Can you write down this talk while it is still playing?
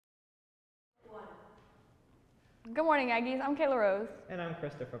Good morning, Aggies. I'm Kayla Rose. And I'm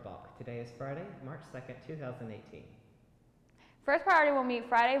Christopher Bach. Today is Friday, March 2nd, 2018. First priority will meet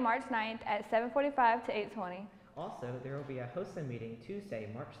Friday, March 9th at 7:45 to 8:20. Also, there will be a HOSA meeting Tuesday,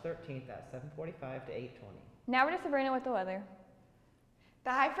 March 13th at 7:45 to 8:20. Now we're to Sabrina with the weather.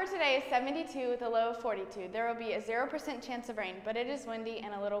 The high for today is 72 with a low of 42. There will be a 0% chance of rain, but it is windy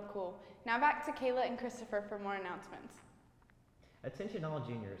and a little cool. Now back to Kayla and Christopher for more announcements. Attention all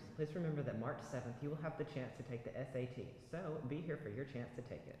juniors, please remember that March 7th you will have the chance to take the SAT, so be here for your chance to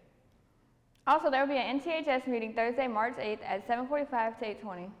take it. Also, there will be an NTHS meeting Thursday, March 8th at 7:45 to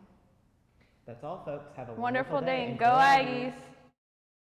 8:20. That's all, folks. Have a Wonderful day and and go Aggies!